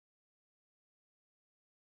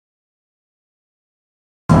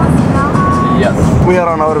We are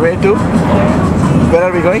on our way to... Where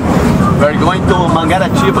are we going? We're going to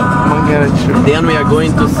Mangaratiba. Mangaratiba. Then we are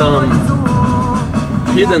going to some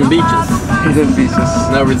hidden beaches. Hidden beaches.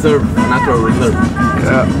 No, reserve, natural reserve.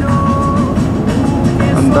 Yeah.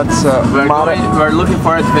 And that's we're looking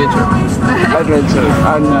for adventure. Adventure.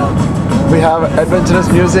 And we have adventurous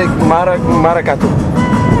music, maracatu.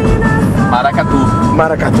 Maracatu.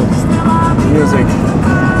 Maracatu music.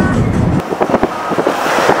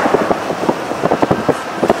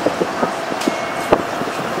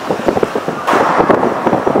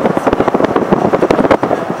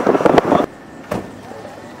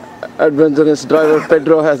 Adventurous driver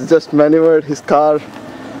Pedro has just maneuvered his car.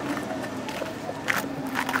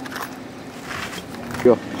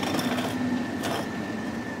 Go.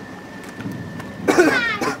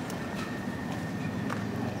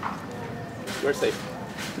 We're safe.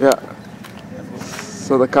 Yeah.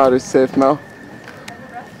 So the car is safe now.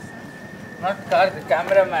 Not car, the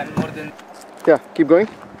cameraman more than... Yeah, keep going.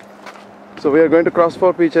 So we are going to cross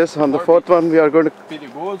 4 beaches. On the 4th one we are going to...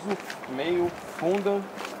 Perigoso, Meio, Funda,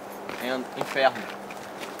 and Inferno.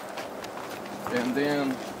 And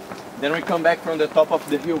then we come back from the top of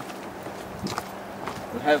the hill.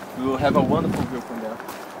 We'll have a wonderful view from there.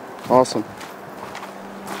 Awesome.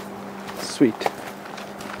 Sweet.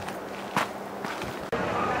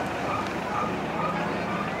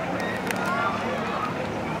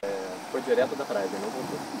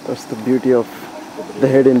 That's the beauty of the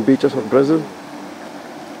hidden beaches of Brazil.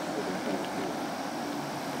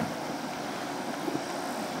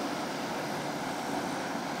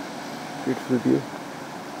 Beautiful view.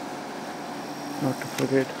 Not to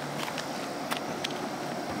forget.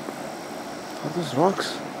 Are those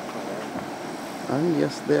rocks? And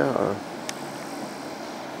yes, they are.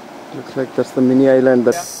 Looks like that's the mini island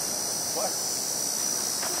that...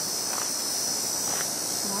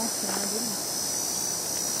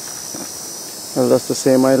 Well, that's the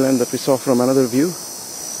same island that we saw from another view.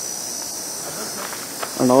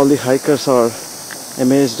 And all the hikers are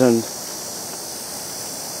amazed and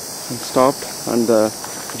stopped. And the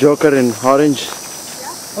joker in orange.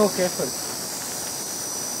 Oh, careful.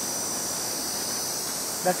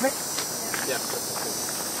 That way? Yeah.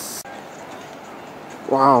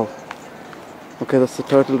 Wow. Okay, that's the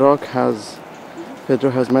turtle rock, as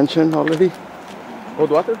Pedro has mentioned already.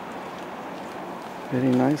 Cold water?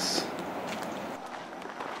 Very nice.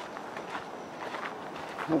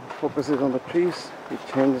 Now the focus is on the trees. It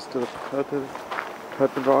changes to the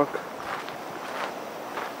turtle rock.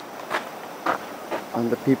 And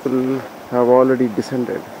the people have already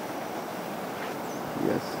descended.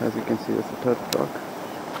 Yes, as you can see, that's the turtle rock.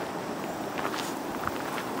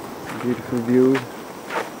 Beautiful view.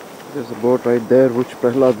 There's a boat right there which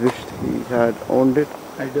Prahlad wished he had owned it.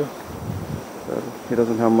 I do. Well, he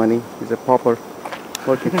doesn't have money. He's a pauper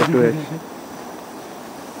working for 2H.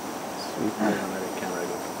 Sweet.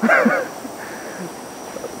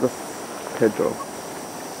 That's Pedro.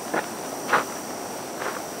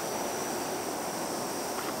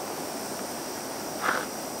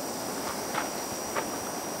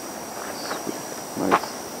 Nice.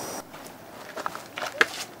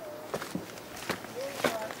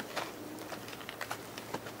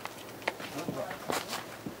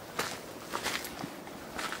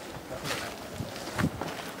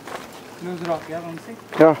 Loose rock, yeah, one see?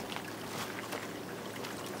 Yeah.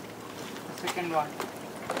 The second one.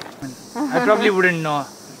 I probably wouldn't know.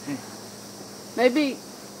 Maybe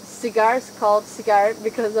cigars called cigar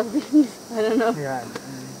because of the... I don't know. Yeah.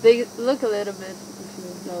 They look a little bit, if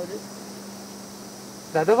you notice.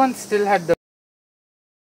 The other one still had the...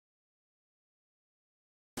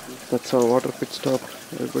 That's our water pit stop.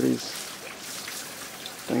 Everybody's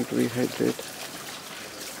trying to rehydrate.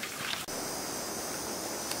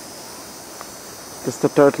 That's the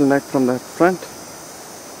turtleneck from the front.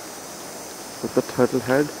 That's the turtle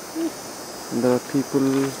head. And there are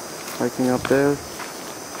people hiking up there.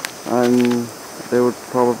 And they would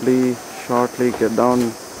probably shortly get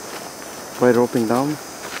down by roping down.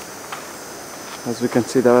 As we can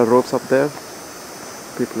see, there are ropes up there.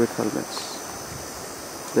 People with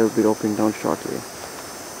helmets. They will be roping down shortly.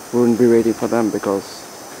 We wouldn't be waiting for them because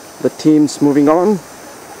the team's moving on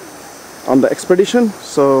the expedition,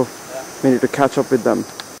 so we need to catch up with them.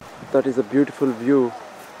 That is a beautiful view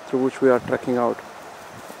through which we are trekking out.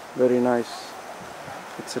 Very nice.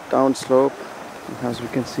 It's a down slope, and as we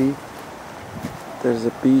can see, there's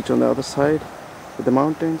a beach on the other side with the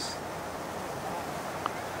mountains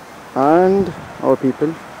and our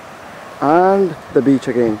people and the beach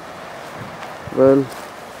again. Well,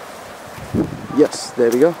 yes,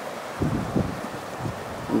 there we go.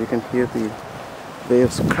 And you can hear the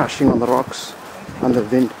waves crashing on the rocks. and the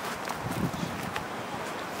wind.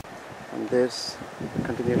 And there's a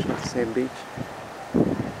continuation of the same beach.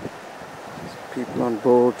 People on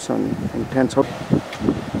boats and in tents. Yeah,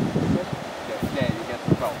 you get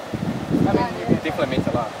to go. I mean, it definitely means a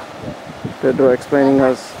lot. Pedro explaining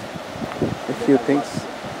us a few things.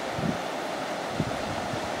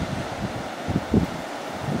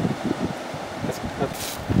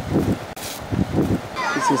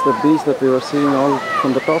 This is the beach that we were seeing all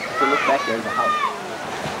from the top. If you look back, there's a house.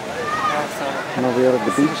 Now we are at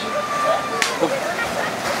the beach. The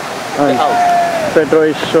And house. Pedro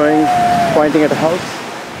is showing, pointing at a house.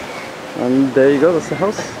 And there you go, that's the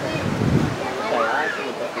house.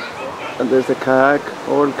 And there's a kayak,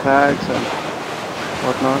 old kayaks and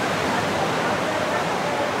whatnot.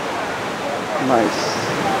 Nice.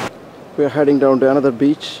 We are heading down to another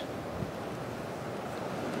beach.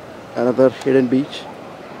 Another hidden beach.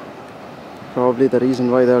 Probably the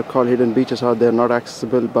reason why they are called hidden beaches are they're not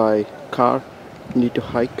accessible by car. You need to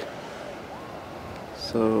hike.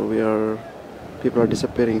 So people are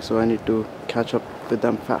disappearing, so I need to catch up with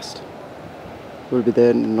them fast. We'll be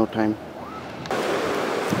there in no time.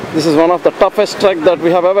 This is one of the toughest trek that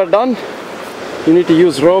we have ever done. You need to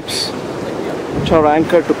use ropes which are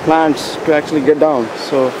anchored to plants to actually get down.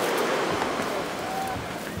 So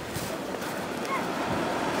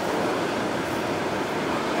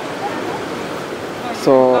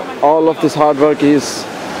all of this hard work is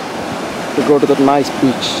to go to that nice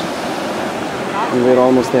beach, and we're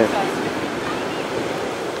almost there.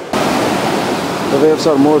 The waves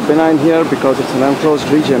are more benign here because it's an enclosed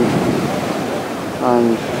region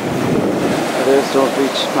and the waves don't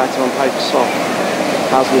reach maximum heights of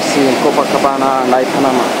as we see in Copacabana and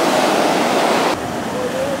Ipanema.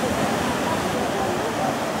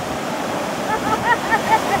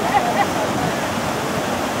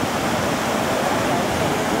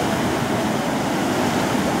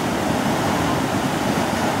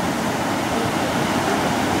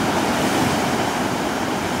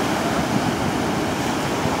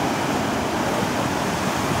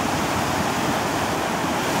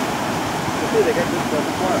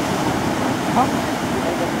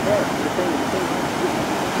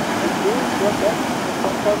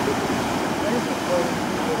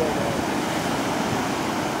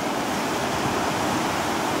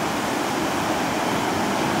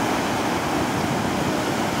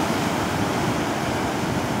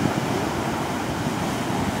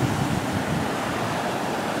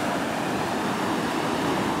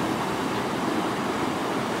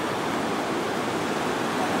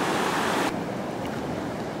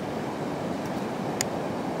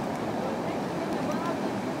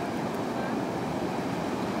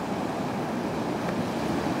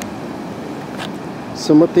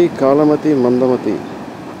 Sumati, Kalamati, Mandamati.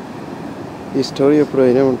 ఈ story ఎప్పుడు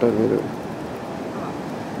అయినా ఉంటారు మీరు.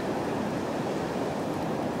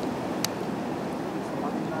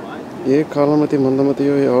 ఏ కాలమతి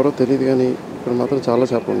మందమతియో ఎవరో తెలియదు కానీ ఇక్కడ మాత్రం చాలా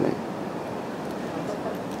చేపలు ఉన్నాయి.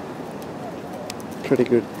 Pretty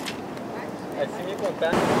good.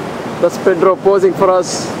 That's Pedro posing for us.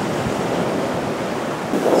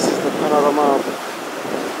 This is the panorama of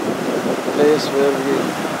the place where we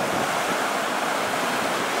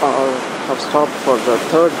have stopped for the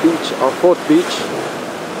third beach or fourth beach.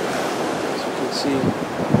 As you can see,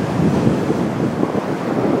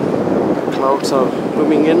 the clouds are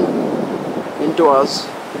looming into us,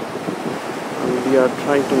 and we are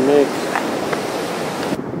trying to make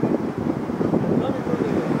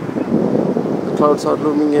the clouds are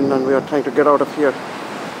looming in, and we are trying to get out of here.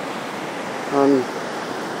 And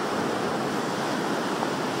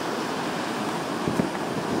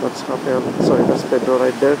that's Rafael, sorry, that's Pedro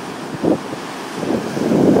right there.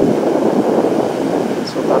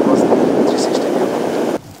 So that was the 360 view.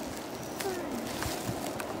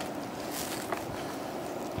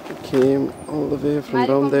 We came all the way from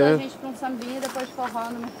down there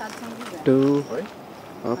to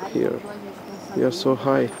up here. We are so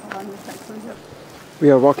high. We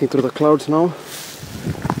are walking through the clouds now.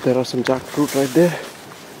 There are some jackfruit right there.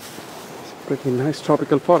 It's a pretty nice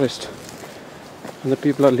tropical forest. And the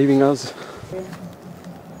people are leaving us.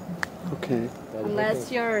 Okay. Unless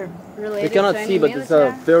you're related You cannot to see, any but it's a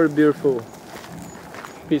very beautiful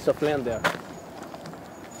piece of land there.